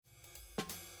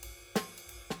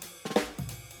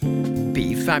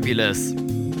Be Fabulous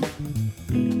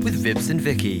with Vibs and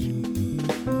Vicky.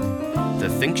 The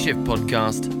ThinkShift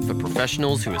podcast for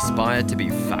professionals who aspire to be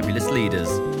fabulous leaders.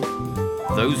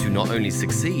 Those who not only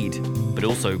succeed, but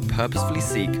also purposefully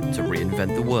seek to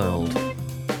reinvent the world.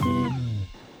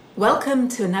 Welcome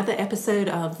to another episode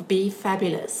of Be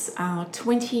Fabulous, our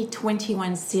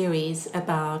 2021 series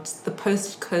about the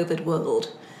post-COVID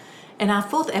world. In our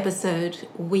fourth episode,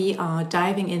 we are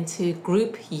diving into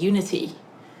group unity.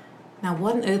 Now,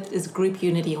 what on earth is group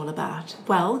unity all about?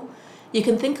 Well, you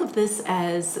can think of this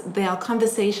as there are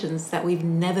conversations that we've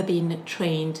never been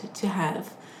trained to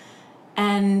have.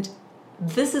 And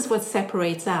this is what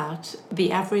separates out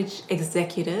the average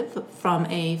executive from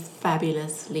a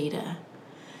fabulous leader.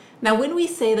 Now, when we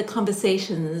say the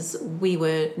conversations we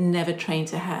were never trained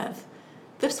to have,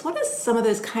 Vips, what are some of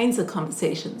those kinds of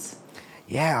conversations?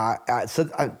 Yeah,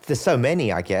 there's so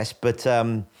many, I guess, but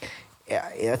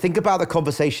think about the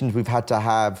conversations we've had to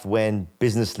have when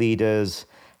business leaders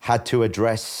had to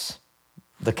address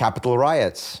the Capitol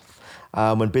riots,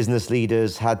 when business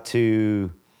leaders had to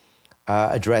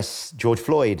address George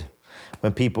Floyd,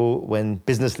 when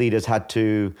business leaders had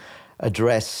to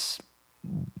address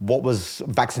what was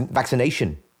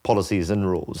vaccination policies and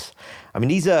rules. I mean,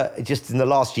 these are just in the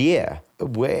last year,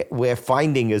 we're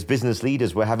finding as business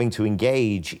leaders, we're having to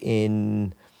engage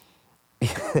in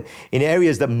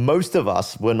areas that most of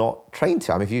us were not trained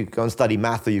to. I mean, if you go and study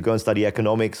math, or you go and study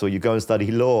economics, or you go and study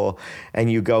law,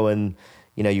 and you run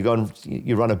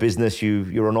a business,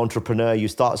 you're an entrepreneur, you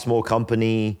start a small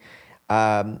company,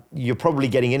 you're probably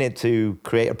getting in it to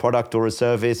create a product or a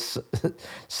service,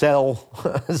 sell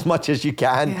as much as you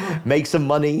can, make some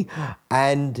money,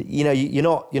 and you're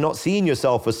not seeing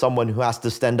yourself as someone who has to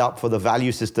stand up for the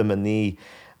value system and the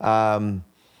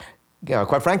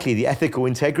quite frankly, the ethical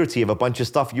integrity of a bunch of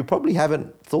stuff you probably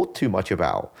haven't thought too much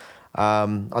about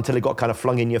until it got kind of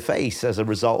flung in your face as a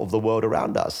result of the world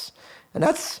around us, and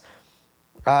that's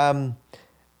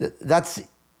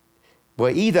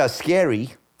either scary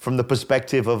from the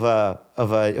perspective of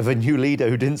a new leader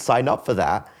who didn't sign up for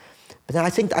that. But then I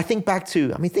think back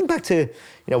to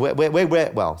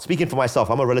well, speaking for myself,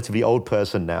 I'm a relatively old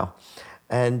person now.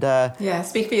 And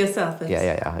speak for yourself.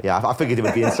 Yeah. I figured it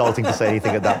would be insulting to say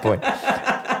anything at that point.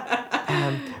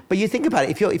 But you think about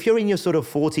it, if you're in your sort of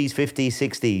 40s, 50s,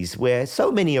 60s, where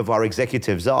so many of our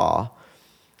executives are,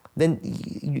 then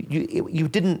you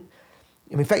didn't.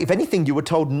 In fact, if anything, you were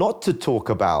told not to talk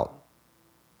about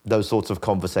those sorts of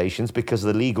conversations because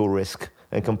of the legal risk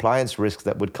and compliance risk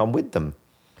that would come with them.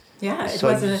 Yeah, it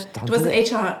was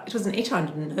an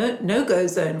HR no-go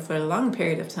zone for a long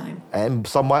period of time. And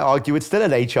some might argue it's still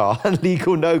an HR and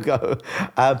legal no-go.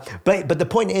 But the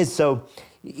point is, so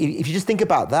if you just think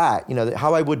about that,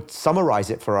 how I would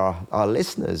summarize it for our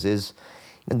listeners is,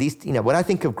 when I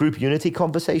think of group unity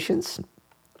conversations,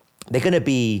 they're going to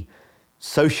be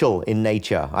social in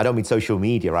nature. I don't mean social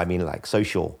media. I mean like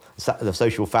the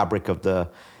social fabric of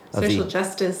social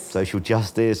justice. Social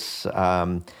justice.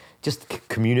 Just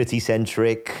community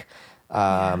centric.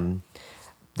 They're going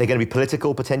to be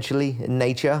political potentially in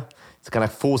nature. It kind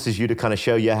of forces you to kind of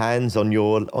show your hands on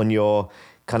your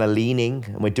kind of leaning,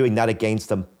 and we're doing that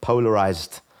against a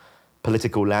polarized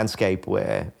political landscape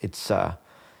where it's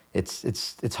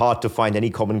hard to find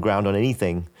any common ground on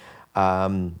anything.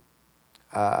 So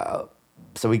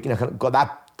we kind of got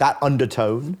that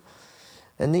undertone,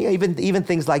 and even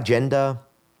things like gender,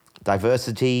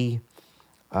 diversity,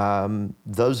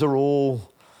 those are all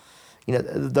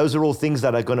things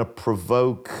that are going to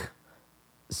provoke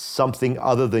something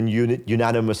other than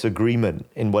unanimous agreement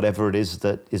in whatever it is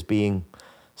that is being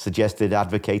suggested,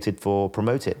 advocated for,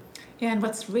 promoted. Yeah, and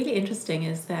what's really interesting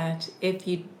is that if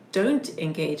you don't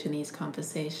engage in these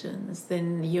conversations,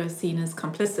 then you're seen as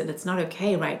complicit. It's not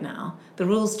okay right now. The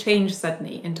rules changed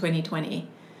suddenly in 2020.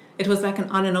 It was like an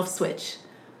on and off switch.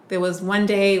 There was one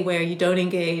day where you don't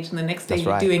engage, and the next day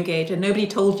do engage, and nobody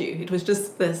told you. It was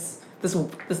just this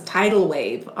tidal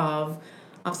wave of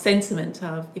sentiment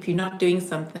of, if you're not doing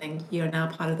something, you're now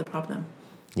part of the problem.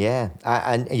 Yeah,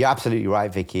 and you're absolutely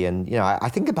right, Vicky. And I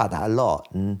think about that a lot.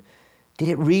 And did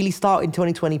it really start in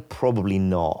 2020? Probably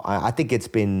not. I think it's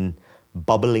been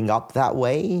bubbling up that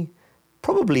way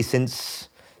probably since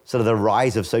sort of the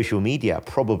rise of social media,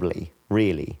 probably,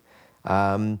 really.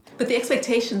 But the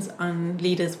expectations on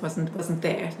leaders wasn't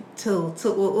there till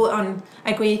I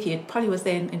agree with you. It probably was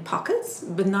there in pockets,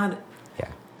 but not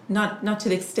to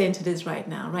the extent it is right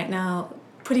now. Right now,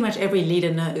 pretty much every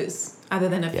leader knows, other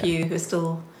than a few who are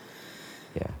still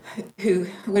who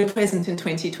were present in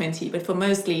 2020. But for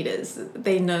most leaders,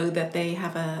 they know that they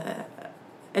have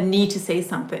a need to say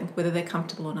something, whether they're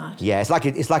comfortable or not. Yeah, it's like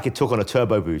it took on a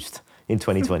turbo boost in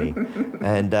 2020.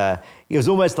 And it was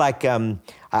almost like,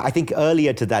 I think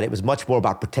earlier to that, it was much more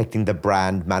about protecting the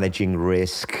brand, managing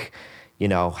risk,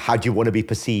 how do you want to be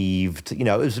perceived? It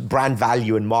was brand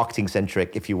value and marketing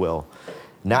centric, if you will.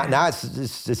 Now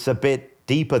it's a bit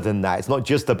deeper than that. It's not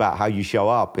just about how you show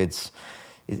up. It's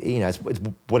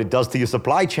what it does to your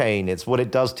supply chain. It's what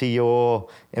it does to your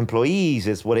employees.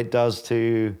 It's what it does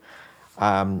to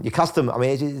your customer. I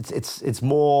mean, it's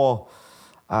more.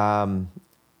 You're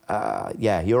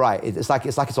right. It's like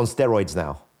it's on steroids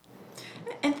now.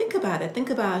 And think about it. Think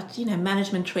about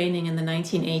management training in the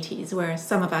 1980s, where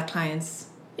some of our clients,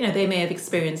 they may have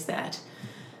experienced that,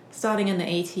 starting in the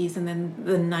 80s and then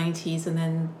the 90s and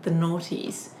then the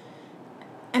noughties.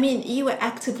 I mean, you were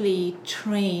actively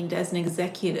trained as an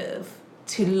executive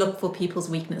to look for people's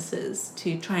weaknesses,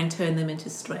 to try and turn them into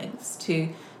strengths, to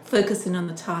focus in on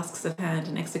the tasks at hand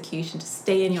and execution, to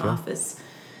stay in your office,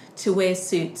 to wear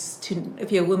suits, to,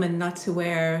 if you're a woman, not to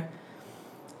wear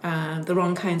the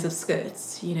wrong kinds of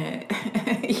skirts, you know,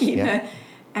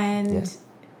 and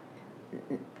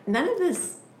none of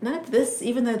this,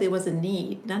 even though there was a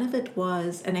need, none of it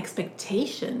was an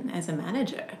expectation as a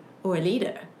manager or a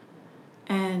leader.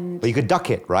 But you could duck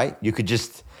it, right? You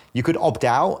could opt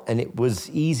out, and it was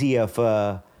easier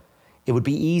for, it would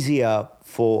be easier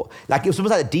for, like, it was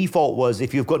almost like the default was,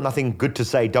 if you've got nothing good to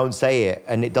say, don't say it,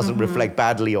 and it doesn't reflect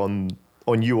badly on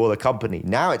you or the company.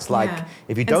 Now it's like,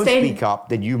 if you don't speak up,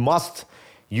 then you must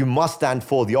stand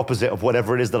for the opposite of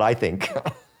whatever it is that I think.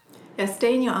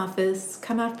 Stay in your office,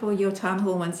 come out for your town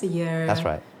hall once a year. That's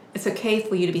right. It's okay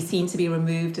for you to be seen to be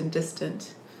removed and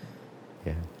distant.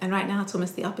 Yeah. And right now it's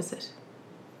almost the opposite.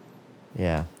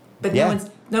 Yeah. But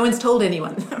no one's told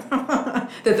anyone that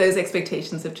those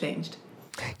expectations have changed.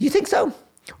 You think so?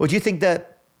 Or do you think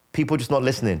that people are just not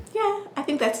listening? Yeah, I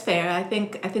think that's fair. I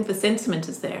think the sentiment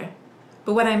is there.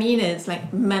 But what I mean is,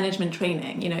 like, management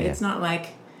training, it's not like,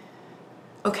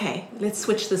 okay, let's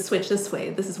switch this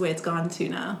way. This is where it's gone to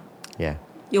now. Yeah.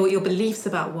 Your beliefs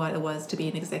about what it was to be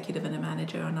an executive and a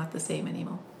manager are not the same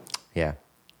anymore. Yeah.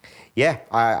 Yeah,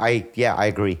 I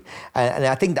agree, and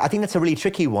I think that's a really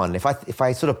tricky one. If I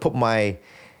put my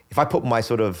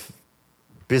sort of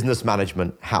business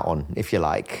management hat on, if you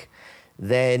like,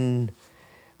 then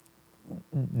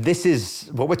this is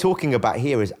what we're talking about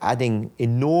here, is adding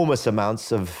enormous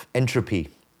amounts of entropy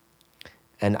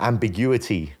and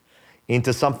ambiguity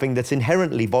into something that's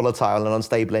inherently volatile and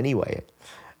unstable anyway.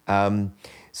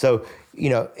 So,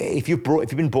 if you've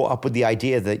been brought up with the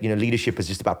idea that, leadership is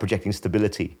just about projecting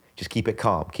stability, just keep it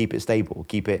calm, keep it stable,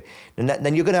 and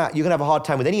then you're gonna have a hard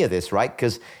time with any of this, right?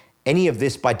 Because any of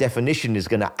this, by definition, is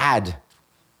gonna add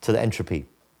to the entropy.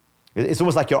 It's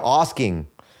almost like you're asking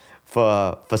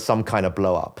for some kind of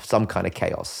blow up, some kind of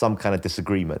chaos, some kind of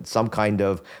disagreement, some kind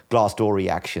of Glassdoor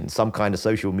reaction, some kind of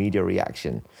social media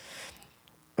reaction,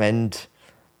 and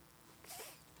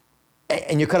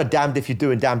you're kind of damned if you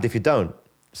do and damned if you don't.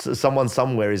 So someone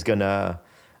somewhere is gonna,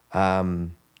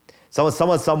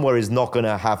 someone somewhere is not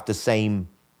gonna have the same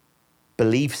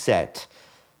belief set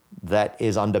that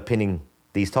is underpinning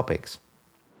these topics.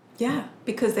 Yeah,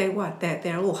 because they're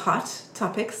all hot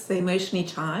topics. They're emotionally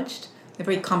charged. They're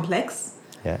very complex.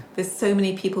 Yeah. There's so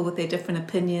many people with their different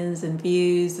opinions and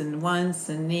views and wants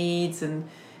and needs, and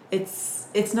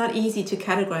it's not easy to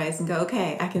categorize and go,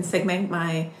 okay, I can segment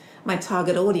my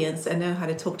target audience and know how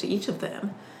to talk to each of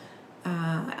them.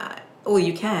 Or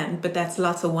you can, but that's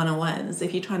lots of one-on-ones.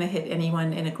 If you're trying to hit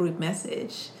anyone in a group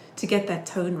message, to get that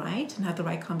tone right and have the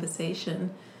right conversation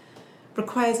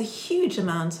requires a huge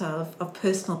amount of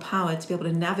personal power to be able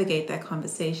to navigate that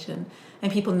conversation,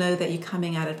 and people know that you're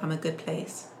coming at it from a good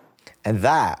place. And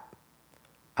that,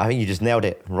 I think you just nailed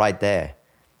it right there.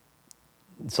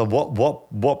 So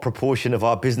what proportion of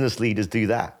our business leaders do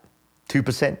that?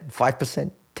 2%,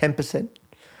 5%, 10%?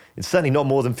 It's certainly not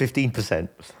more than 15%.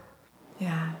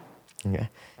 Yeah. Yeah.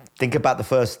 Think about the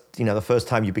first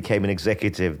time you became an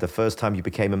executive, the first time you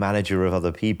became a manager of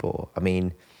other people. I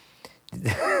mean,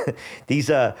 this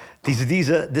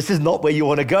is not where you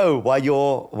want to go while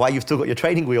you've still got your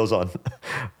training wheels on,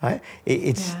 right?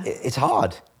 It's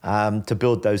hard to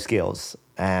build those skills,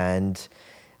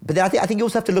 but I think you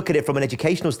also have to look at it from an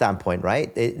educational standpoint,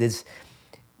 right? There is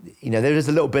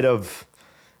a little bit of,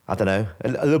 I don't know, a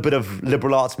little bit of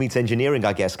liberal arts meets engineering,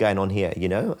 I guess, going on here,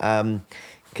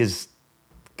 because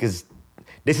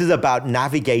this is about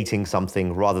navigating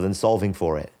something rather than solving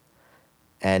for it.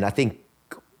 And I think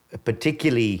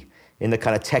particularly in the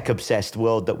kind of tech-obsessed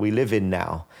world that we live in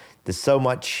now, there's so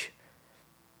much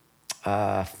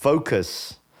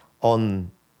focus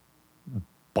on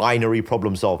binary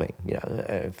problem solving,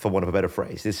 for want of a better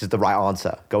phrase. This is the right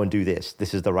answer. Go and do this.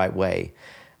 This is the right way.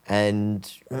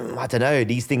 And I don't know,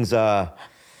 these things are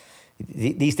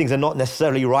not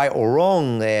necessarily right or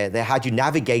wrong. They're how do you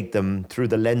navigate them through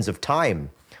the lens of time,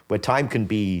 where time can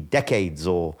be decades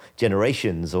or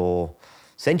generations or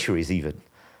centuries even.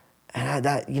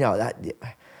 And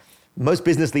most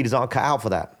business leaders aren't cut out for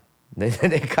that.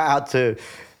 They're cut out to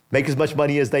make as much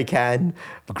money as they can,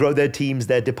 grow their teams,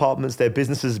 their departments, their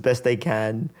businesses as best they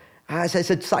can. It's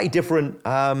a slightly different,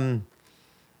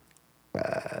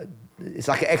 it's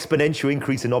like an exponential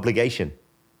increase in obligation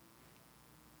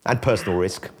and personal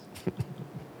risk.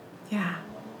 Yeah.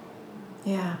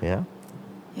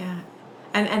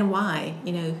 And why?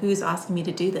 Who's asking me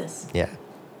to do this? Yeah.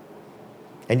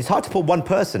 And it's hard to put one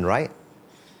person, right?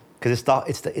 Because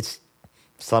it's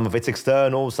some of it's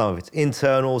external, some of it's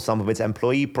internal, some of it's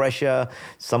employee pressure,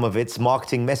 some of it's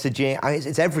marketing messaging. I mean,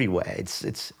 it's everywhere.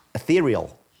 It's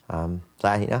ethereal.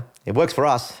 It works for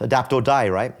us. Adapt or die,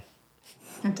 right?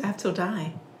 Adapt or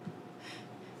die.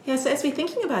 Yeah, so as we're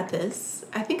thinking about this,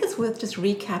 I think it's worth just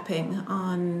recapping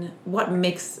on what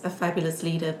makes a fabulous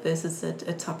leader versus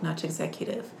a top-notch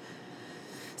executive.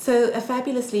 So a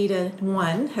fabulous leader,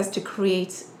 one, has to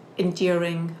create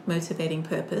enduring, motivating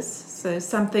purpose. So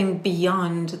something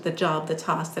beyond the job, the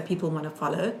task that people want to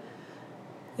follow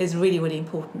is really, really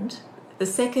important. The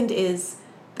second is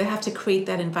they have to create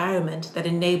that environment that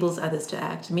enables others to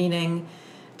act, meaning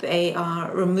they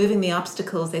are removing the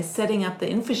obstacles, they're setting up the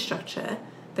infrastructure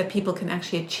that people can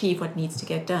actually achieve what needs to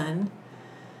get done.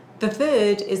 The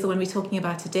third is the one we're talking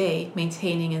about today,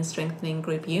 maintaining and strengthening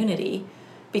group unity,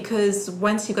 because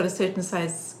once you've got a certain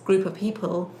size group of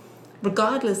people,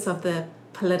 regardless of the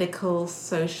political,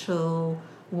 social,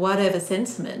 whatever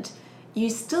sentiment, you're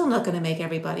still not going to make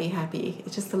everybody happy.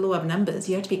 It's just the law of numbers.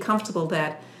 You have to be comfortable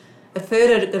that a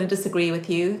third are going to disagree with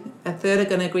you, a third are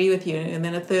going to agree with you, and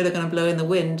then a third are going to blow in the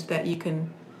wind that you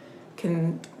can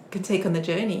take on the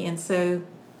journey.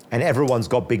 And everyone's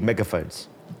got big megaphones.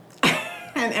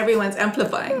 And everyone's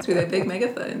amplifying through their big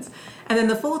megaphones. And then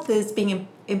the fourth is being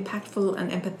impactful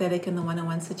and empathetic in the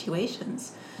one-on-one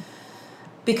situations.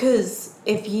 Because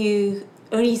if you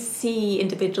only see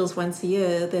individuals once a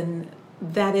year, then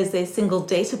that is their single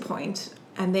data point,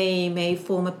 and they may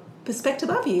form a perspective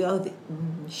of you. Oh,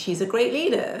 she's a great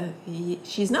leader.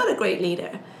 She's not a great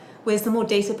leader. Whereas the more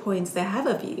data points they have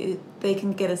of you, they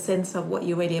can get a sense of what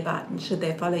you're really about and should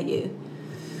they follow you.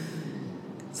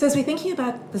 So as we're thinking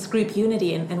about this group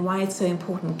unity and why it's so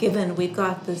important, given we've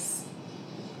got this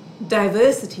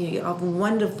diversity of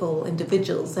wonderful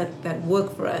individuals that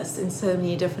work for us in so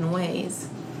many different ways,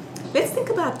 let's think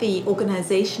about the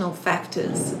organizational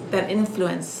factors that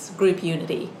influence group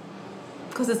unity,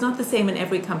 because it's not the same in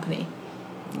every company.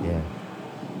 Yeah.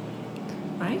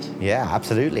 Right? Yeah,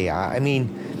 absolutely. I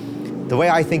mean, the way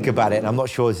I think about it, and I'm not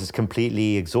sure this is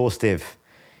completely exhaustive,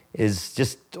 is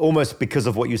just almost because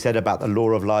of what you said about the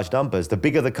law of large numbers. The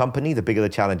bigger the company, the bigger the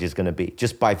challenge is going to be,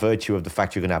 just by virtue of the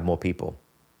fact you're going to have more people.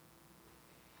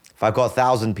 If I've got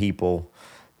 1,000 people,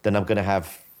 then I'm going to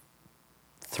have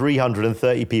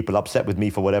 330 people upset with me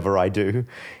for whatever I do.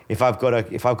 If I've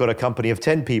got a company of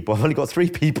 10 people, I've only got 3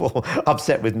 people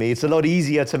upset with me. It's a lot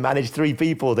easier to manage 3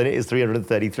 people than it is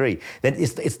 333. Then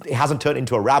it hasn't turned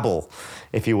into a rabble,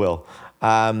 if you will.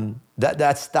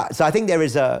 That's that. So I think there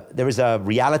is a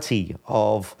reality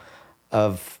of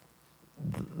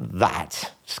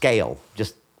that scale.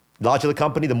 Just larger the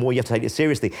company, the more you have to take it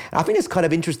seriously. And I think it's kind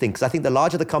of interesting because I think the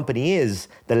larger the company is,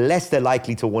 the less they're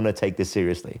likely to want to take this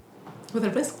seriously. Well,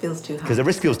 the risk feels too high. Because the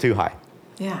risk feels too high.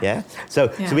 Yeah.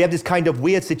 So we have this kind of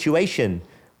weird situation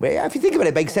where, if you think about it,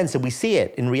 it makes sense, and we see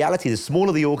it. In reality, the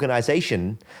smaller the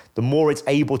organization, the more it's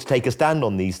able to take a stand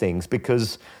on these things,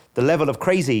 because the level of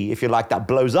crazy, if you like, that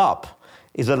blows up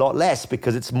is a lot less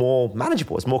because it's more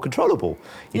manageable, it's more controllable.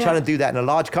 You're trying to do that in a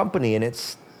large company, and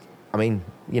it's,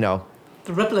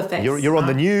 the ripple effects. You're on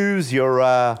the news. You're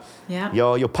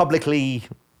publicly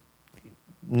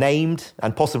named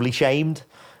and possibly shamed.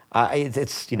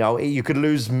 You could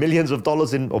lose millions of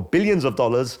dollars or billions of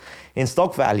dollars in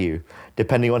stock value,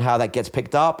 depending on how that gets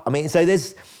picked up. I mean, so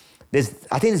there's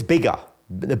I think it's bigger.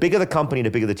 The bigger the company, the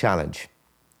bigger the challenge.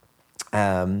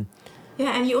 And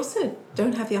you also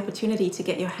don't have the opportunity to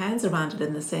get your hands around it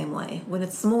in the same way. When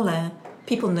it's smaller,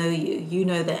 people know you, you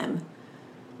know them.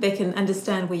 They can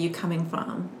understand where you're coming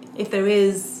from. If there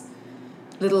is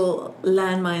little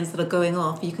landmines that are going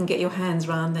off, you can get your hands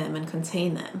around them and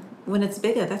contain them. When it's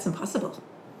bigger, that's impossible.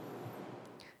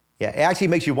 Yeah, it actually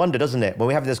makes you wonder, doesn't it? When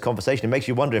we have this conversation, it makes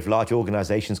you wonder if large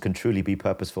organizations can truly be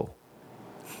purposeful.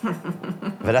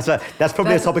 But that's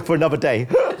probably a topic for another day.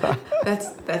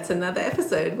 That's another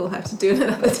episode. We'll have to do it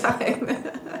another time.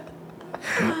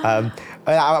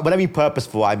 When I mean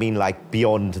purposeful, I mean like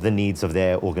beyond the needs of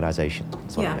their organization.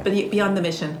 But beyond the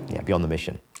mission. Yeah, beyond the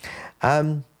mission.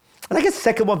 And I guess the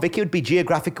second one, Vicky, would be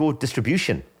geographical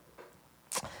distribution.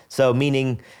 So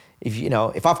meaning,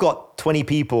 if I've got 20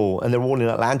 people and they're all in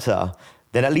Atlanta,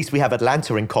 then at least we have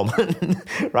Atlanta in common,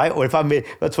 right? Or if I've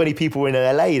got 20 people in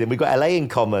LA, then we've got LA in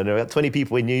common, or 20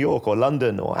 people in New York or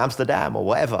London or Amsterdam or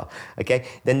whatever. Okay,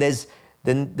 then that's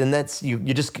you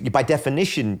just by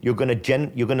definition you're gonna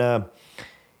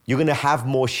have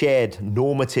more shared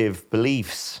normative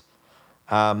beliefs,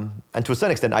 and to a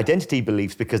certain extent identity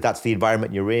beliefs, because that's the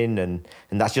environment you're in, and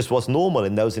that's just what's normal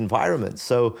in those environments.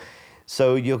 So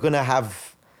you're gonna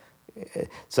have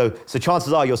so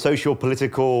chances are your social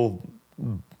political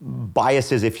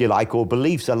biases, if you like, or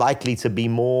beliefs are likely to be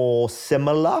more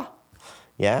similar,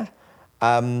 yeah.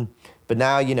 But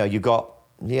now you got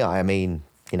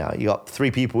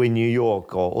 3 people in New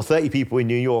York, or 30 people in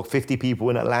New York, 50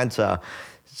 people in Atlanta,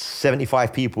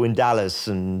 75 people in Dallas,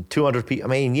 and 200 people. I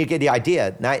mean, you get the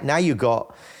idea. Now you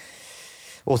got,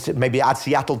 or maybe add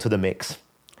Seattle to the mix,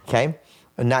 okay?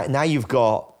 And now you've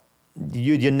got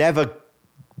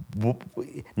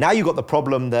now you've got the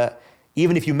problem that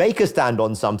even if you make a stand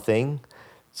on something,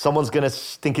 someone's going to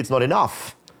think it's not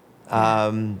enough,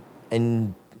 and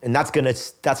that's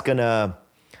gonna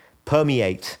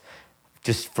permeate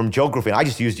just from geography. And I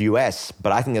just used US,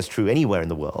 but I think that's true anywhere in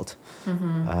the world.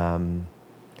 Mm-hmm.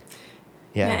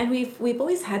 And we've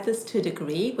always had this to a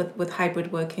degree with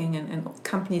hybrid working and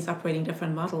companies operating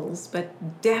different models,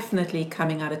 but definitely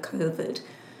coming out of COVID,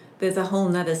 there's a whole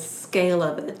nother scale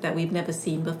of it that we've never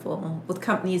seen before, with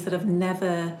companies that have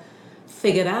never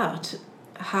figured out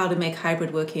how to make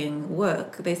hybrid working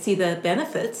work. They see the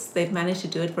benefits. They've managed to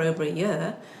do it for over a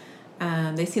year.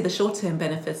 They see the short-term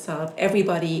benefits of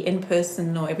everybody in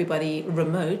person or everybody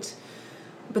remote,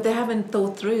 but they haven't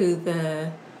thought through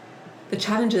the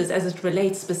challenges as it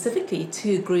relates specifically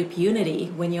to group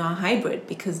unity when you are hybrid,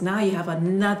 because now you have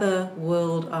another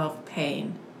world of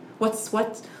pain.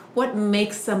 What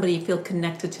makes somebody feel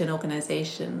connected to an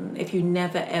organization if you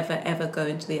never, ever, ever go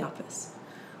into the office?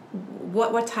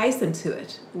 What ties them to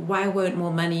it? Why won't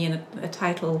more money and a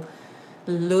title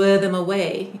lure them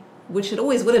away, which it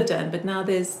always would have done, but now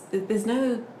there's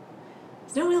no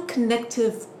real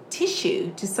connective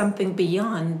tissue to something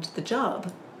beyond the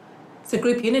job. So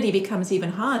group unity becomes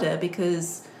even harder,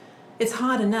 because it's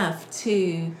hard enough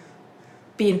to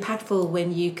be impactful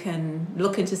when you can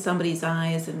look into somebody's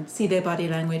eyes and see their body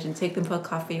language and take them for a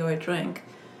coffee or a drink.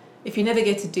 If you never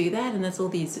get to do that, and it's all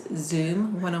these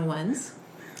Zoom one-on-ones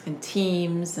and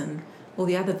Teams and all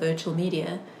the other virtual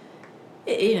media,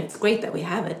 it's great that we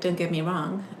have it, don't get me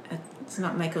wrong. It's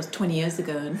not like it was 20 years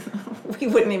ago and we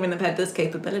wouldn't even have had this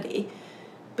capability.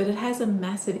 But it has a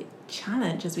massive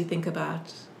challenge as we think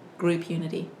about group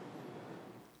unity.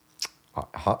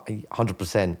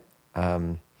 100%.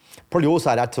 Probably also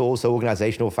I'd add to also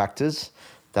organizational factors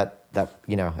that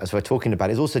as we're talking about,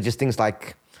 is also just things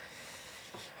like,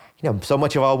 so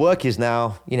much of our work is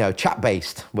now,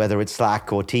 chat-based, whether it's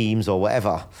Slack or Teams or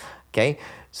whatever, okay?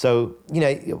 So,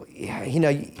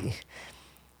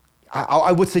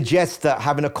 I would suggest that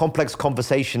having a complex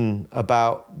conversation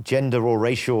about gender or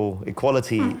racial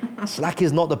equality, Slack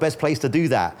is not the best place to do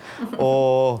that.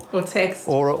 Or text.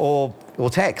 Or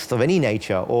text of any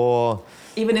nature, or...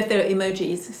 Even if they're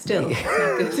emojis, still, it's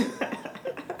not good.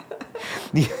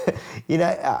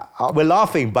 We're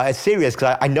laughing, but it's serious,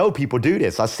 because I know people do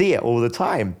this. I see it all the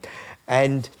time.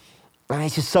 And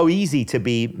it's just so easy to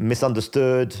be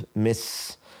misunderstood,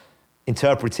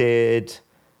 misinterpreted.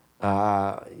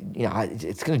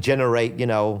 It's going to generate,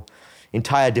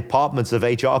 entire departments of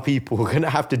HR people who are going to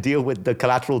have to deal with the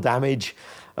collateral damage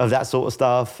of that sort of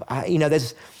stuff.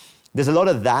 There's a lot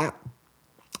of that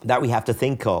we have to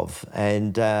think of.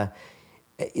 And I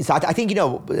think,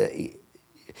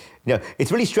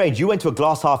 it's really strange. You went to a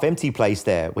glass half empty place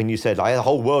there when you said, I had a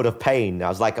whole world of pain. I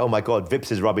was like, oh my God,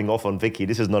 Vips is rubbing off on Vicky.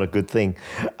 This is not a good thing.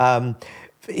 But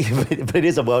it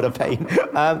is a world of pain.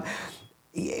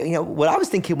 What I was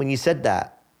thinking when you said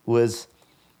that was,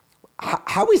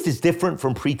 how is this different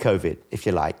from pre-COVID, if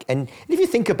you like? And if you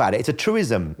think about it, it's a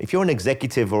truism. If you're an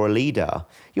executive or a leader,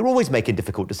 you're always making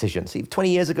difficult decisions.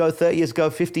 20 years ago, 30 years ago,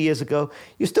 50 years ago,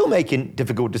 you're still making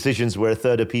difficult decisions where a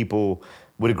third of people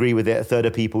would agree with it, a third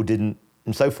of people didn't,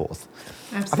 and so forth.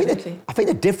 Absolutely. I think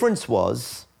the difference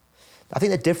was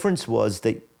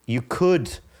that you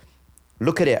could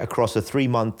look at it across a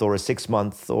 3-month or a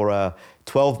 6-month or a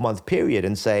 12-month period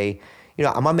and say,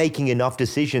 am I making enough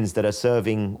decisions that are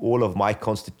serving all of my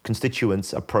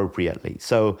constituents appropriately?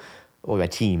 So, or my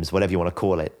teams, whatever you want to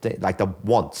call it, like the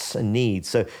wants and needs.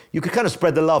 So you could kind of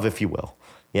spread the love, if you will.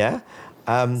 Yeah.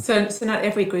 So not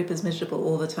every group is miserable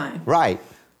all the time. Right.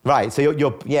 So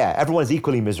everyone's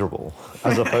equally miserable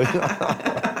as opposed to,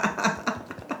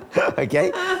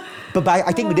 okay. But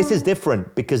I think this is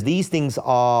different because these things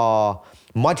are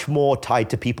much more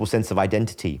tied to people's sense of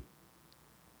identity.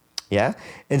 Yeah.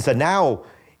 And so now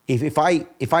if I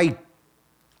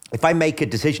make a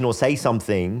decision or say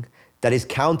something that is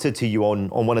counter to you on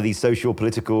one of these social,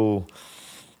 political,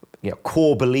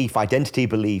 core belief, identity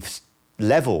beliefs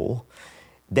level,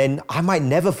 then I might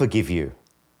never forgive you.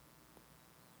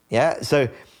 Yeah. So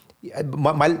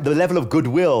the level of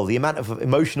goodwill, the amount of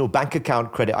emotional bank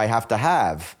account credit I have to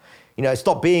have,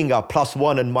 stop being a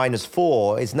 +1 and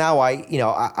 -4. It's now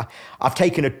I've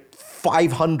taken a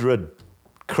 500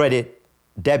 credit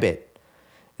debit,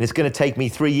 and it's going to take me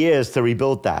 3 years to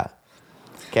rebuild that.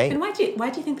 Okay. And why do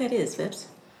you think that is, Vibs?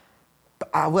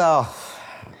 Well,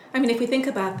 I mean, if we think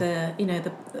about the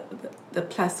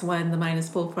 +1, the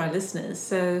 -4 for our listeners,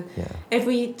 so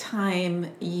every time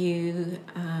you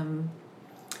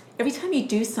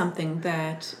do something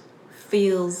that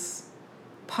feels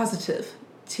positive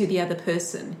to the other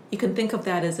person, you can think of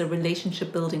that as a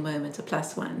relationship building moment, a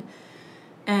 +1.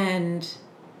 And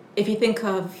if you think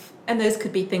of, and those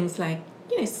could be things like,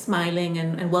 smiling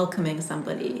and welcoming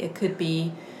somebody. It could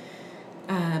be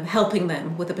helping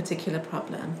them with a particular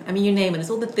problem. I mean, you name it. It's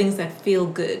all the things that feel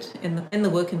good in the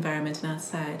work environment and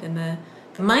outside. And the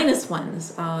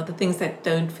 -1s are the things that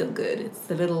don't feel good. It's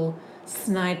the little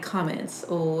snide comments,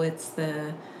 or it's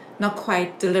the not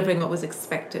quite delivering what was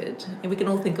expected. And we can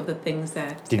all think of the things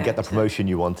that didn't get the promotion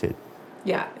you wanted.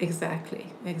 Yeah,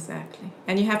 exactly.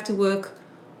 And you have to work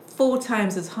 4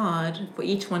 times as hard for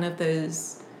each one of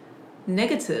those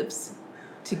negatives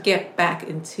to get back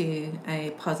into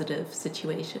a positive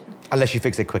situation. Unless you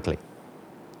fix it quickly.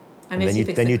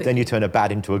 Then you turn a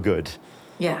bad into a good.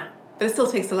 Yeah, but it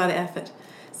still takes a lot of effort.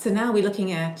 So now we're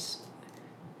looking at,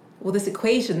 this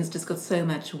equation's just got so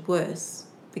much worse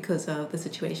because of the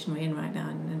situation we're in right now.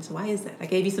 And so why is that? I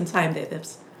gave you some time there,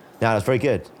 Vibs. No, that's very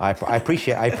good. I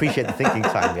appreciate the thinking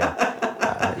time.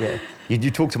 Yeah. You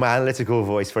talk to my analytical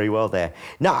voice very well there.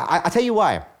 No, I tell you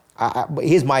why.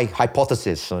 Here's my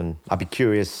hypothesis, and I'd be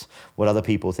curious what other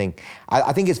people think.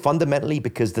 I think it's fundamentally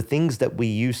because the things that we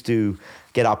used to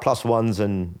get our +1s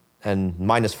and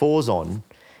 -4s on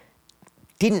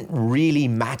didn't really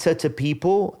matter to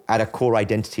people at a core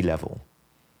identity level.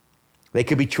 They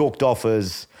could be chalked off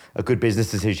as a good business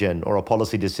decision or a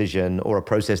policy decision or a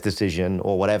process decision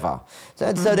or whatever.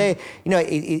 So they,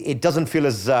 it doesn't feel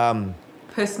as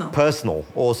personal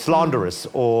or slanderous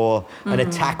or an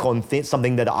attack on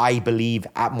something that I believe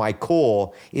at my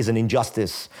core is an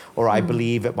injustice, or I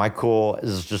believe at my core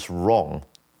is just wrong.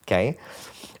 Okay.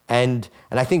 And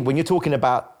I think when you're talking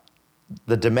about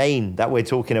the domain that we're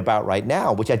talking about right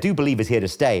now, which I do believe is here to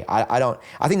stay, I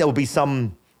think there will be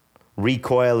some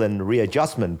recoil and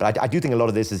readjustment, but I do think a lot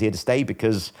of this is here to stay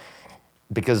because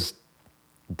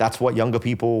that's what younger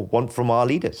people want from our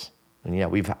leaders.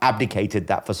 And, we've abdicated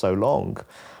that for so long.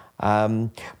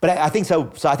 But I think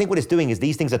so. So I think what it's doing is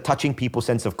these things are touching people's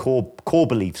sense of core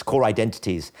beliefs, core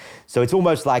identities. So it's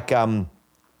almost like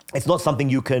it's not something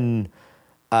you can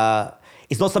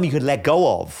let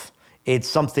go of. It's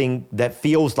something that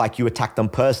feels like you attack them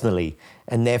personally,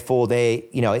 and therefore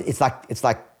it's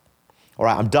like, all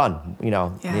right, I'm done.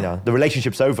 The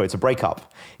relationship's over. It's a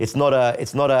breakup. It's not a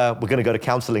we're going to go to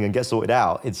counseling and get sorted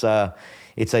out.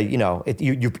 You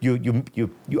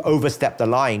overstep the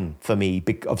line for me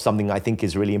of something I think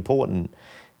is really important,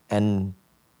 and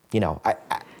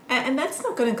and that's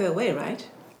not going to go away, right?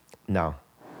 No,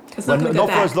 it's not going to go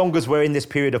back. For as long as we're in this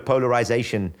period of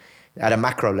polarization at a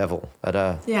macro level.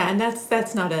 And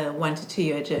that's not a 1 to 2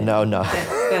 year journey. No. No,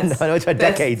 it's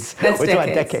decades. We're talking about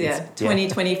decades. Yeah, 20,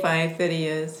 25, 30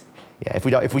 years. Yeah,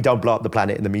 if we don't blow up the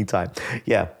planet in the meantime.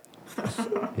 Yeah.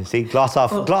 You see, glass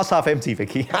half empty,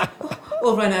 Vicky.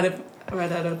 Or run out of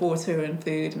water and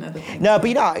food and other things. No,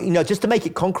 but just to make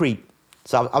it concrete.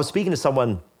 So I was speaking to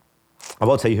someone. I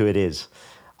won't tell you who it is.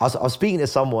 I was speaking to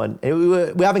someone, and we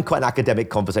were having quite an academic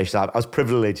conversation. I was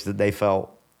privileged that they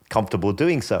felt comfortable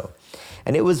doing so,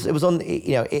 and we were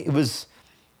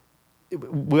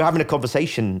having a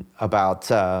conversation about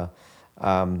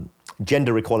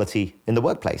gender equality in the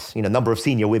workplace. Number of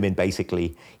senior women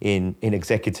basically in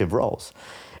executive roles.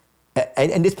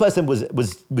 And this person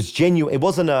was genuine. It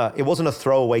wasn't a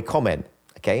throwaway comment.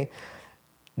 Okay,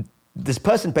 this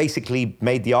person basically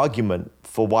made the argument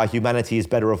for why humanity is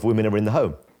better if women are in the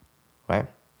home, right?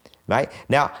 right?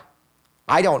 Now,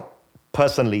 I don't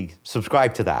personally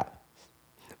subscribe to that.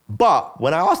 But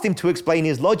when I asked him to explain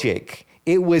his logic,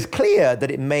 it was clear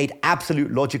that it made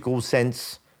absolute logical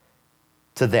sense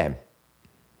to them.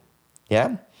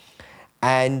 Yeah?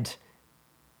 And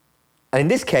in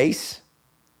this case,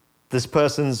 this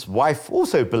person's wife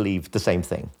also believed the same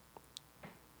thing.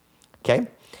 Okay?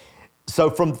 So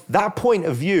from that point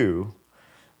of view,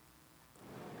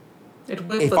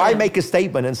 if I make a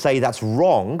statement and say that's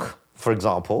wrong, for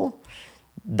example,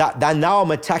 that now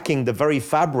I'm attacking the very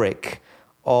fabric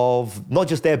of not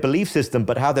just their belief system,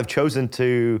 but how they've chosen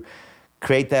to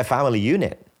create their family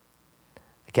unit.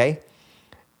 Okay?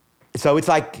 So it's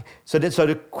like, so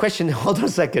the question, hold on a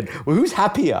second, well, who's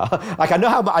happier? Like I know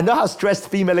how stressed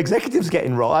female executives get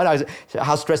in roles, I know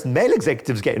how stressed male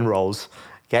executives get in roles,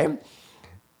 okay?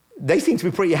 They seem to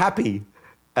be pretty happy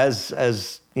as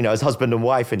husband and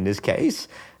wife in this case,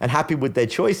 and happy with their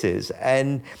choices.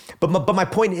 But my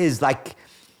point is, like,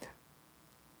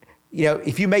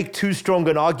 if you make too strong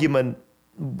an argument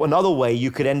another way,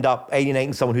 you could end up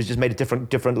alienating someone who's just made a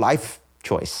different life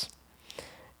choice.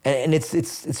 And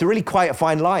it's a really quite a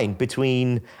fine line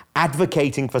between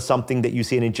advocating for something that you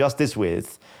see an injustice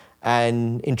with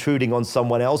and intruding on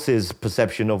someone else's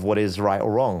perception of what is right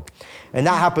or wrong. And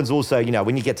that happens also,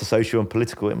 when you get to social and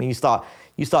political. I mean, you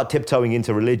start tiptoeing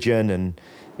into religion and,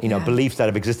 beliefs that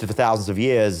have existed for thousands of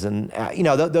years. And,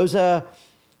 those are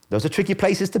tricky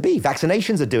places to be.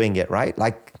 Vaccinations are doing it, right?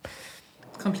 Like,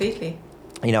 completely.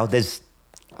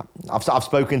 I've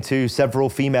spoken to several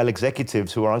female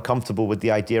executives who are uncomfortable with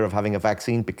the idea of having a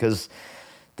vaccine because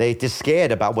they're just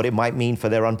scared about what it might mean for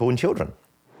their unborn children.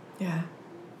 Yeah.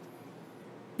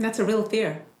 That's a real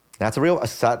fear. These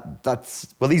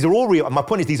are all real. My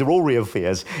point is, these are all real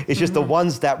fears. It's just the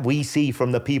ones that we see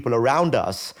from the people around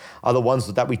us are the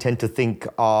ones that we tend to think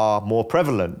are more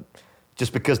prevalent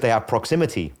just because they have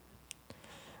proximity.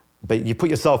 But you put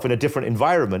yourself in a different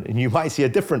environment and you might see a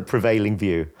different prevailing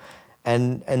view.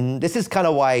 And this is kind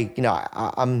of why,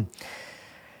 I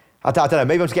don't know,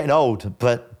 maybe I'm just getting old,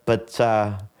 but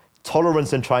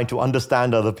tolerance and trying to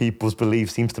understand other people's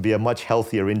beliefs seems to be a much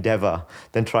healthier endeavor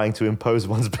than trying to impose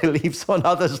one's beliefs on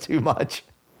others too much.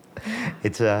 I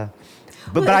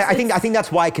think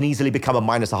that's why it can easily become a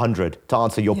minus 100, to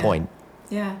answer your point.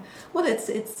 Yeah. Well,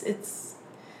 it's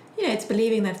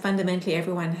believing that fundamentally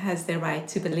everyone has their right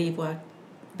to believe what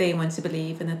they want to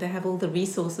believe, and that they have all the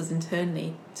resources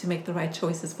internally to make the right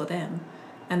choices for them.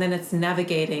 And then it's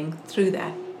navigating through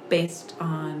that based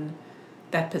on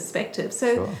that perspective.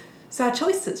 So our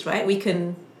choices, right? We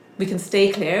can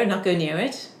stay clear and not go near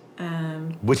it.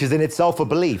 Which is in itself a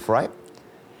belief, right?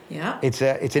 Yeah. It's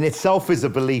in itself is a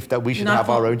belief that we should have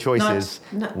our own choices.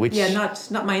 Not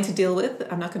mine to deal with.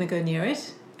 I'm not going to go near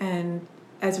it. And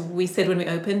as we said when we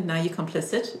opened, now you're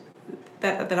complicit.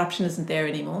 That option isn't there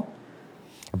anymore.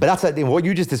 But that's what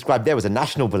you just described there was a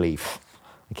national belief,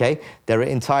 okay? There are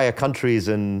entire countries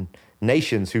and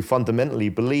nations who fundamentally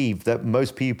believe that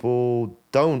most people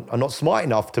are not smart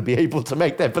enough to be able to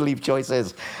make their belief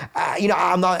choices.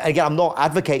 I'm not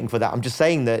advocating for that. I'm just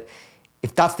saying that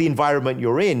if that's the environment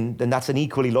you're in, then that's an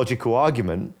equally logical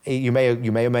argument. You may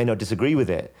or may not disagree with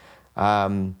it.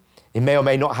 It may or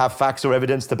may not have facts or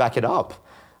evidence to back it up.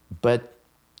 But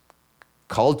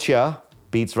culture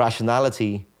beats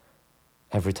rationality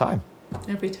every time.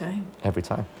 Every time. Every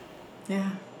time.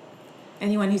 Yeah.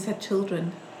 Anyone who's had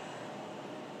children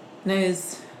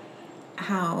knows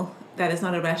how that is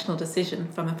not a rational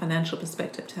decision from a financial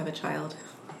perspective to have a child.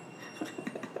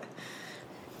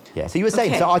 Yeah, so you were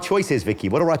saying, so our choices, Vicky,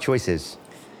 what are our choices?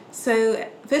 So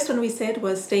first one we said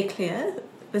was stay clear.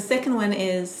 The second one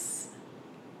is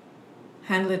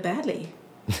handle it badly.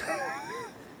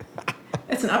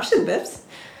 It's an option, Bibbs.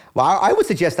 Well, I would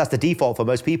suggest that's the default for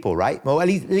most people, right? Well, at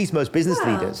least most business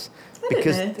leaders,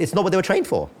 because it's not what they were trained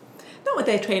for. Not what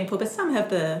they're trained for, but some have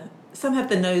the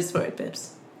nose for it,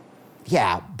 Bibbs.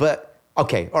 Yeah, but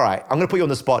okay, all right. I'm going to put you on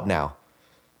the spot now.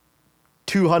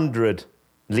 200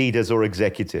 leaders or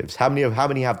executives. How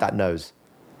many have that nose?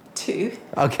 2.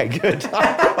 Okay, good. All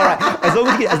right.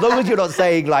 As long as you're not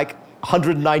saying like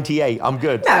 198, I'm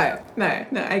good. No,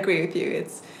 I agree with you.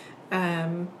 It's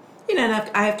and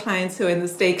I have clients who are in the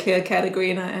stay clear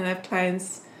category, and I have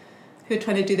clients who are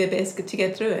trying to do their best to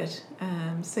get through it.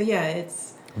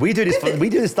 We do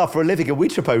this stuff for a living, and we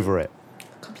trip over it.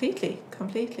 Completely.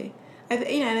 And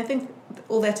I think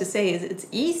all that to say is it's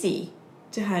easy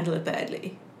to handle it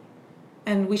badly,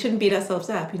 and we shouldn't beat ourselves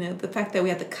up. The fact that we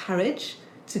have the courage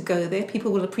to go there,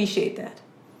 people will appreciate that.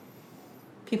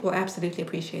 People will absolutely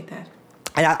appreciate that.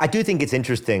 And I do think it's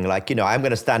interesting, like, I'm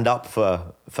going to stand up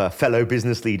for fellow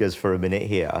business leaders for a minute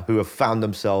here who have found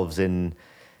themselves in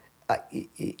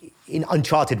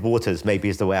uncharted waters, maybe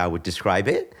is the way I would describe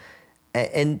it.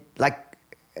 And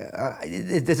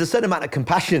there's a certain amount of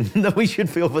compassion that we should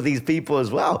feel for these people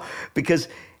as well, because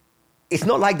it's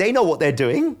not like they know what they're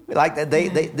doing. Like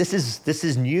this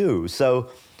is new. So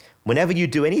whenever you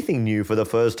do anything new for the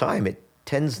first time, it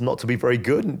tends not to be very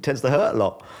good and tends to hurt a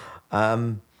lot.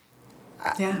 I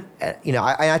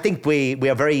think we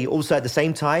are very, also at the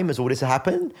same time as all this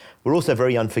happened, we're also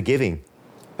very unforgiving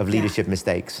of leadership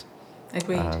mistakes.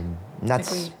 Agreed. And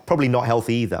that's probably not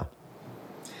healthy either.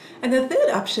 And the third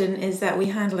option is that we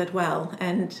handle it well.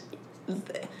 And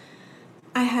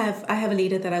I have a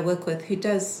leader that I work with who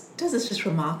does this just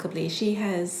remarkably. She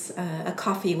has a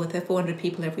coffee with her 400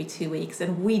 people every 2 weeks,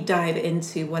 and we dive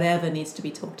into whatever needs to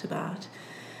be talked about.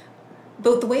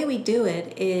 But the way we do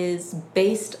it is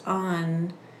based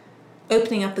on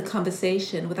opening up the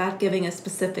conversation without giving a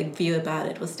specific view about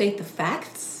it. We'll state the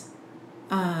facts.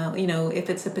 If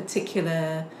it's a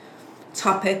particular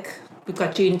topic, we've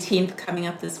got Juneteenth coming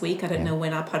up this week. I don't know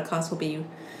when our podcast will be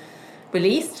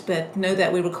released, but know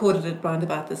that we recorded it around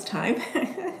about this time.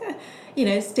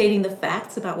 Stating the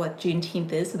facts about what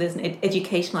Juneteenth is. So there's an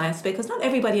educational aspect, because not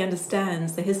everybody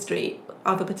understands the history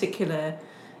of a particular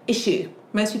issue.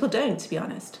 Most people don't, to be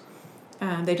honest.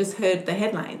 They just heard the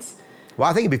headlines. Well,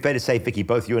 I think it'd be fair to say, Vicky,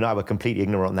 both you and I were completely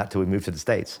ignorant on that till we moved to the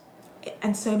States.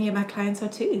 And so many of my clients are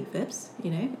too, Vips,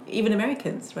 even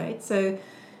Americans, right? So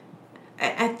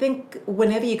I think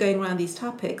whenever you're going around these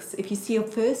topics, if you see your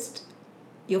first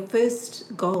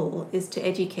goal is to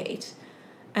educate,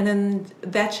 and then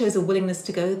that shows a willingness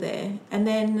to go there, and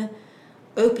then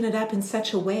open it up in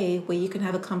such a way where you can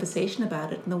have a conversation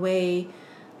about it. And the way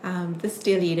this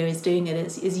dear leader is doing it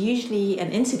is usually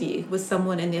an interview with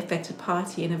someone in the affected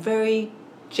party in a very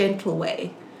gentle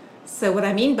way. So what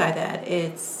I mean by that,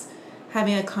 it's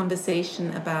having a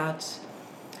conversation about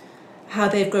how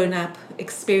they've grown up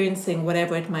experiencing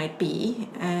whatever it might be,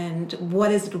 and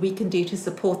what is it we can do to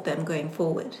support them going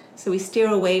forward. So we steer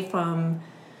away from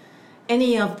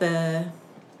any of the,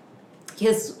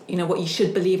 here's what you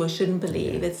should believe or shouldn't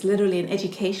believe. It's literally an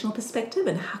educational perspective,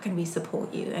 and how can we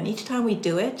support you? And each time we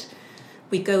do it,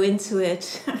 we go into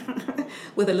it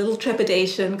with a little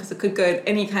trepidation, because it could go in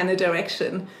any kind of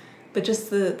direction. But just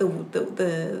the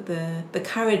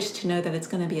courage to know that it's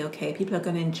going to be okay. People are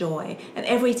going to enjoy. And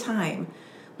every time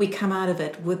we come out of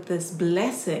it with this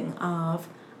blessing of,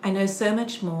 I know so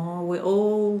much more. We're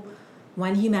all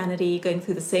one humanity going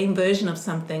through the same version of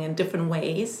something in different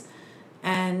ways.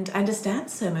 And I understand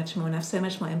so much more and have so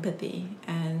much more empathy.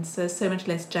 And so much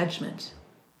less judgment.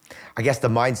 I guess the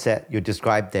mindset you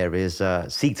described there is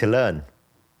seek to learn.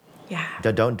 Yeah.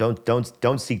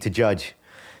 Don't seek to judge.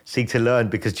 Seek to learn,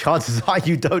 because chances are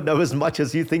you don't know as much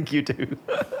as you think you do.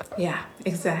 Yeah,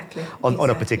 exactly. On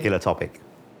a particular topic.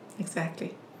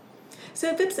 Exactly.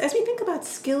 So, Vips, as we think about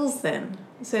skills then,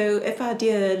 so if our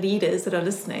dear leaders that are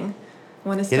listening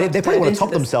want to start they probably want to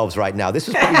top themselves right now. This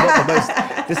is probably not the most.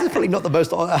 This is probably not the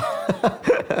most.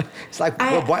 It's like,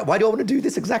 why do I want to do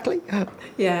this exactly?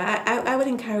 Yeah, I would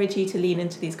encourage you to lean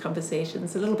into these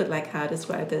conversations, a little bit like how I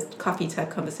described as coffee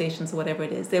type conversations or whatever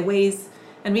it is. There are ways.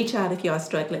 And reach out if you are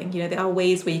struggling. There are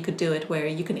ways where you could do it, where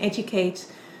you can educate,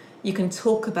 you can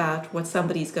talk about what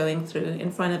somebody's going through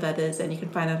in front of others, and you can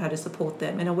find out how to support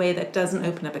them in a way that doesn't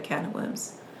open up a can of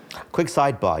worms. Quick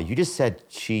sidebar. You just said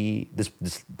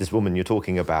this woman you're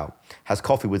talking about has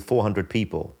coffee with 400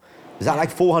 people. Is that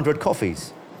like 400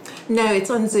 coffees? No, it's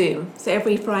on Zoom. So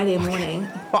every Friday morning,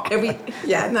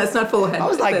 it's not 400. I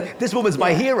was like, this woman's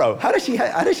my hero. How does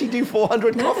she do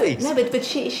 400 coffees? No, but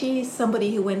she's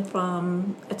somebody who went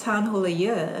from a town hall a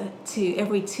year to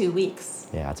every 2 weeks.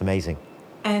 Yeah, it's amazing.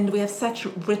 And we have such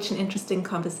rich and interesting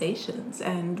conversations.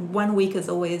 And 1 week is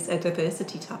always a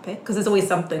diversity topic, because there's always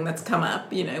something that's come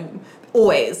up,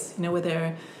 always,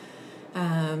 whether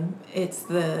it's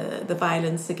the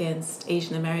violence against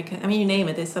Asian American. I mean, you name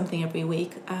it. There's something every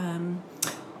week,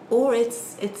 or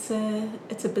it's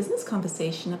a business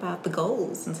conversation about the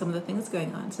goals and some of the things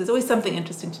going on. So there's always something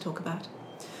interesting to talk about.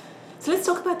 So let's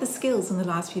talk about the skills in the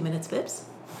last few minutes, Vips.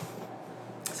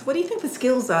 So what do you think the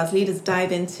skills are as leaders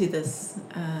dive into this?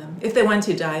 If they want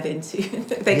to dive into,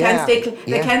 they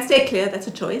can stay clear. That's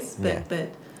a choice, but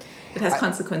it has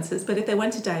consequences. But if they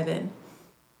want to dive in.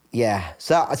 Yeah.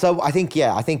 So I think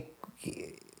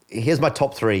here's my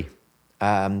top three.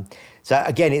 So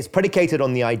again, it's predicated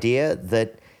on the idea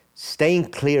that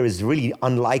staying clear is really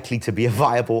unlikely to be a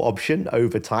viable option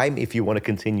over time if you want to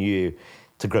continue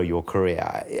to grow your career,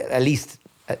 at least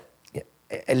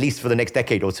for the next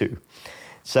decade or two.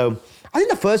 So I think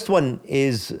the first one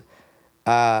is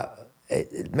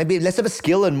maybe less of a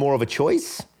skill and more of a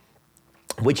choice,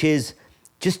 which is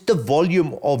just the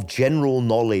volume of general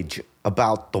knowledge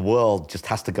about the world just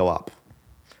has to go up.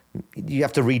 You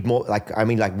have to read more,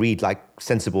 read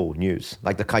sensible news,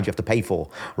 like the kind you have to pay for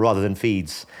rather than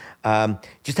feeds.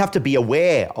 Just have to be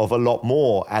aware of a lot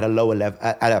more at a lower level,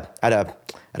 at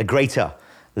a greater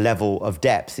level of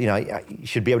depth. You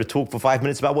should be able to talk for 5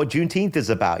 minutes about what Juneteenth is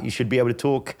about. You should be able to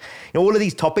talk, all of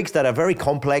these topics that are very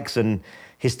complex and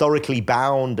historically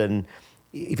bound. And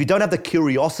if you don't have the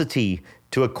curiosity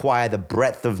to acquire the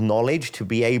breadth of knowledge to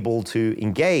be able to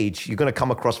engage, you're going to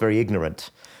come across very ignorant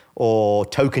or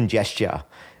token gesture.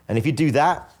 And if you do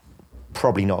that,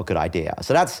 probably not a good idea.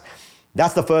 So that's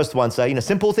the first one. So,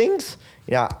 simple things.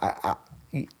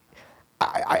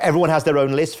 Everyone has their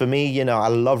own list. For me, I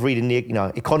love reading the,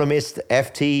 Economist,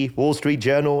 FT, Wall Street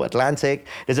Journal, Atlantic.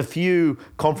 There's a few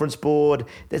Conference Board.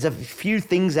 There's a few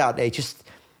things out there just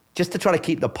to try to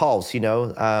keep the pulse,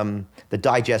 the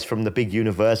digest from the big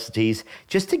universities,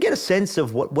 just to get a sense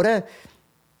of what's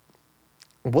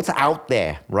out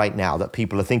there right now that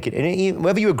people are thinking, and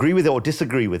whether you agree with it or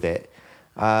disagree with it.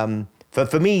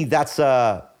 For me, that's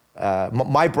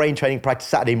my brain training practice.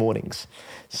 Saturday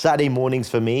mornings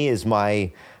for me is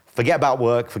my forget about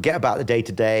work, forget about the day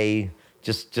to day,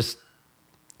 just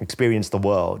experience the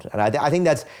world. And I think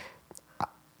that's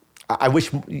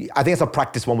a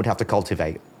practice one would have to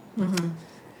cultivate. Mm-hmm.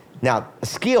 Now,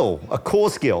 a core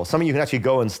skill, something you can actually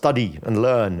go and study and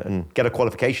learn and get a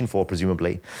qualification for,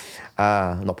 presumably.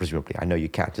 Not presumably, I know you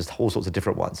can, just all sorts of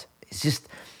different ones. It's just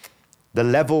the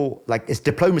level, it's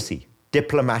diplomacy,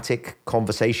 diplomatic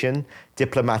conversation,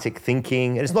 diplomatic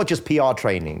thinking. And it's not just PR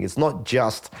training. It's not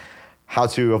just how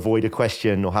to avoid a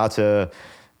question or how to,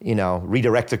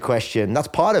 redirect a question. That's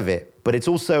part of it. But it's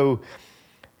also,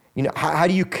 how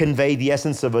do you convey the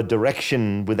essence of a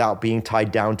direction without being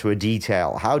tied down to a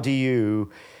detail? How do you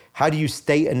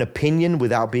state an opinion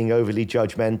without being overly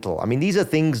judgmental? I mean, these are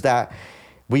things that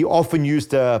we often use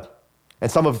to,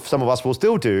 and some of us will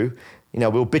still do,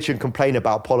 we'll bitch and complain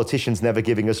about politicians never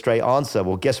giving a straight answer.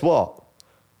 Well, guess what?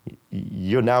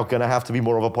 You're now going to have to be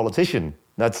more of a politician.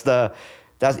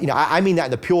 I mean that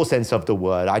in the pure sense of the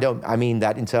word. I mean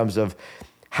that in terms of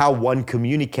how one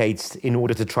communicates in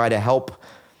order to try to help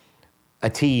a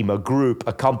team, a group,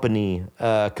 a company,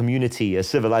 a community, a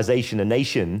civilization, a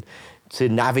nation to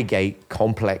navigate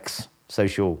complex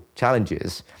social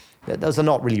challenges. Those are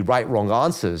not really right, wrong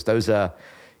answers. Those are,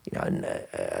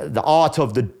 the art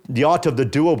of the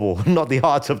doable, not the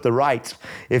art of the right,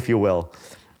 if you will.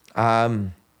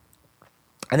 And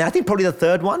I think probably the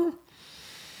third one,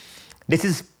 this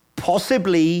is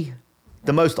possibly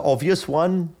the most obvious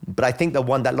one, but I think the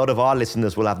one that a lot of our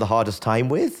listeners will have the hardest time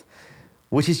with,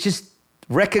 which is just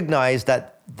recognize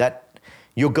that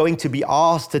you're going to be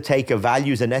asked to take a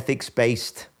values and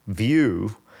ethics-based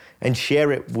view and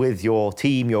share it with your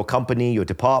team, your company, your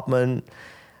department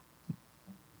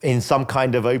in some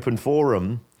kind of open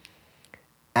forum,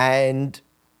 and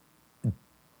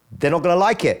they're not going to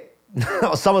like it.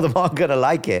 Some of them aren't going to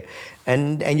like it,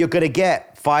 and you're going to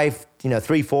get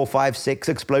 3, 4, 5, 6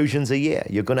 explosions a year.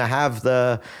 You're going to have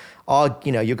the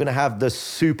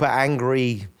super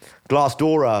angry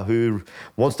Glassdoorer who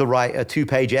wants to write a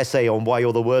 2-page essay on why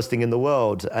you're the worst thing in the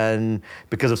world, and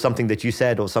because of something that you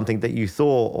said or something that you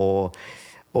thought,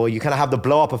 or you kind of have the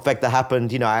blow up effect that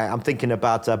happened. I'm thinking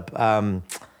about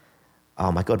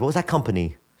oh my God, what was that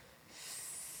company?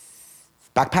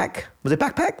 Backpack? Was it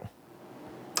Backpack?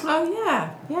 Oh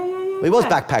yeah. It was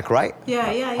Backpack, right?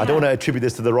 Yeah. I don't want to attribute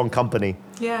this to the wrong company.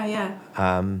 Yeah.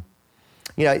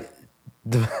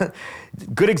 The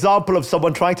good example of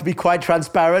someone trying to be quite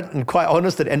transparent and quite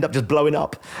honest and end up just blowing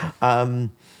up. So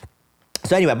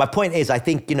anyway, my point is, I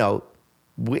think,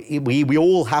 we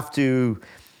all have to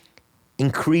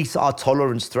increase our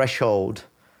tolerance threshold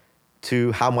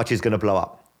to how much is going to blow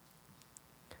up.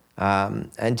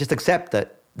 And just accept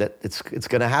that it's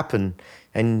going to happen,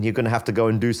 and you're going to have to go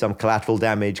and do some collateral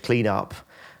damage cleanup,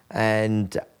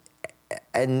 and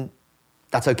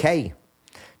that's okay.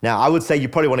 Now, I would say you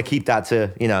probably want to keep that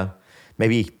to,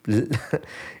 maybe a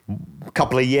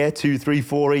couple a year, 2, 3,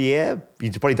 4 a year.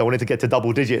 You probably don't want it to get to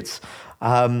double digits.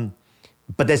 But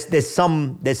there's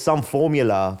some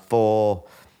formula for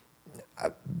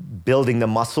building the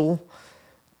muscle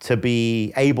to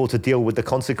be able to deal with the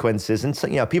consequences. And so,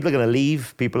 people are going to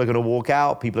leave, people are going to walk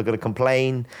out, people are going to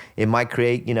complain. It might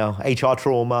create, HR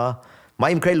trauma,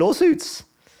 might even create lawsuits.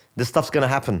 This stuff's going to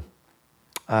happen.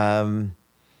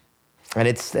 And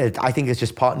I think it's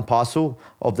just part and parcel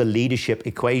of the leadership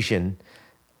equation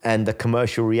and the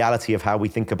commercial reality of how we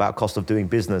think about cost of doing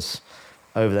business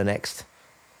over the next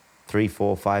 3,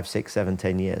 4, 5, 6, 7,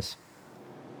 10 years.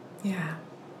 Yeah,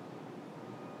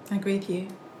 I agree with you.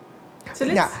 So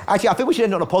Now, actually, I think we should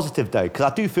end on a positive though,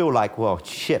 because I do feel like, well,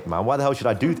 shit, man, why the hell should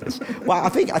I do this? Well, I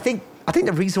think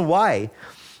the reason why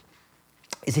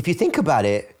is, if you think about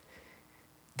it,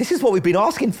 this is what we've been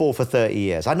asking for 30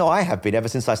 years. I know I have been ever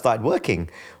since I started working,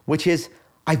 which is,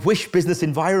 I wish business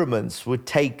environments would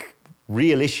take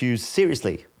real issues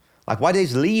seriously. Like, why do they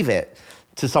just leave it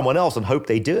to someone else and hope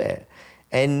they do it?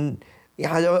 And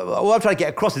what I'm trying to get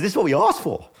across is, this is what we asked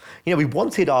for. We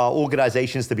wanted our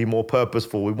organizations to be more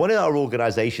purposeful. We wanted our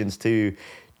organizations to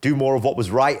do more of what was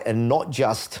right and not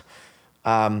just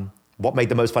what made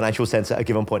the most financial sense at a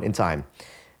given point in time.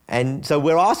 And so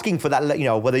we're asking for that,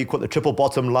 whether you call it the triple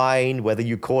bottom line, whether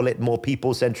you call it more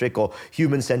people-centric or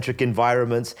human-centric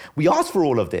environments. We ask for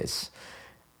all of this.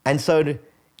 And so,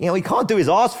 we can't do is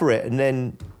ask for it and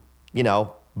then,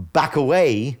 back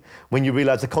away when you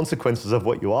realize the consequences of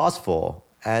what you asked for.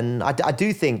 And I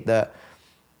do think that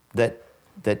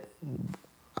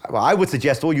I would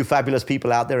suggest all you fabulous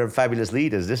people out there and fabulous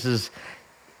leaders,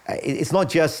 it's not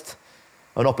just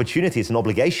an opportunity, it's an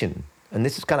obligation. And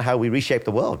this is kind of how we reshape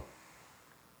the world.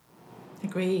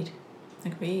 Agreed.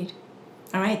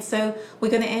 All right, so we're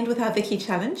going to end with our Vicky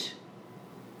challenge.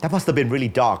 That must have been really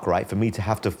dark, right? For me to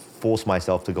have to force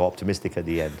myself to go optimistic at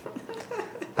the end.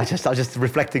 I was just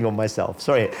reflecting on myself.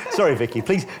 Sorry, Vicky.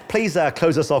 Please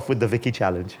close us off with the Vicky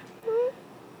challenge.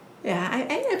 Yeah, I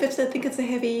think it's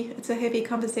a heavy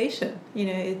conversation.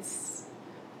 It's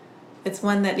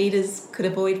one that leaders could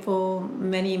avoid for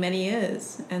many, many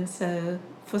years. And so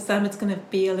for some, it's going to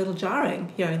be a little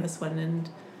jarring hearing this one.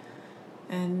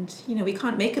 And we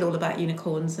can't make it all about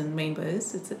unicorns and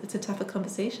rainbows. It's a tougher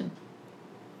conversation.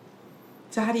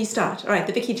 So how do you start? All right,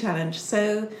 the Vicky challenge.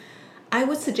 So I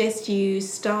would suggest you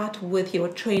start with your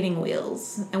training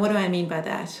wheels. And what do I mean by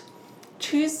that?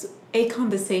 Choose a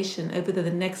conversation over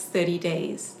the next 30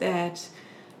 days that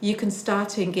you can start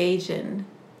to engage in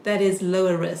that is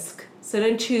lower risk. So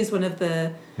don't choose one of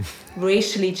the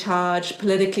racially charged,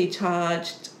 politically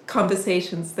charged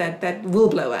conversations that will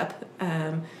blow up.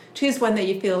 Choose one that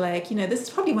you feel like, this is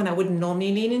probably one I wouldn't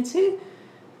normally lean into,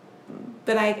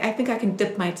 but I think I can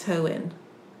dip my toe in.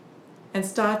 And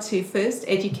start to first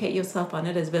educate yourself on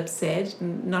it, as Vip said,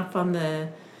 not from the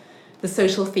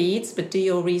social feeds, but do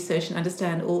your research and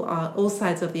understand all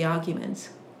sides of the argument.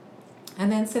 And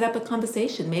then set up a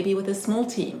conversation, maybe with a small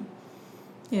team,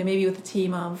 maybe with a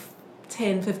team of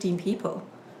 10, 15 people,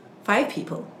 5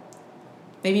 people,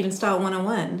 maybe even start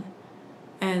one-on-one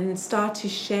and start to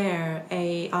share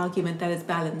a argument that is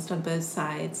balanced on both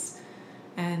sides,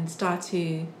 and start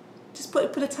to just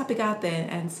put a topic out there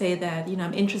and say that,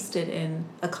 I'm interested in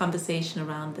a conversation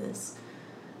around this.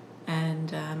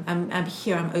 And I'm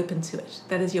here, I'm open to it.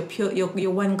 That is your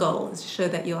one goal, is to show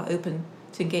that you are open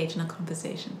to engage in a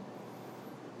conversation.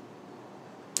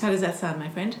 How does that sound, my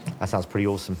friend? That sounds pretty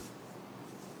awesome.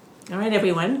 All right,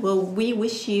 everyone. Well, we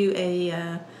wish you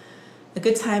a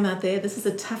good time out there. This is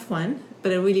a tough one,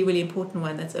 but a really, really important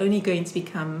one that's only going to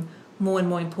become more and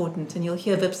more important. And you'll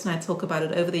hear Vips and I talk about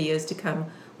it over the years to come,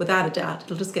 without a doubt.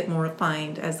 It'll just get more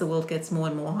refined as the world gets more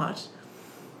and more hot.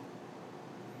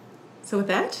 So with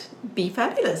that, be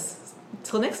fabulous.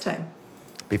 Until next time.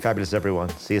 Be fabulous, everyone.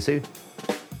 See you soon.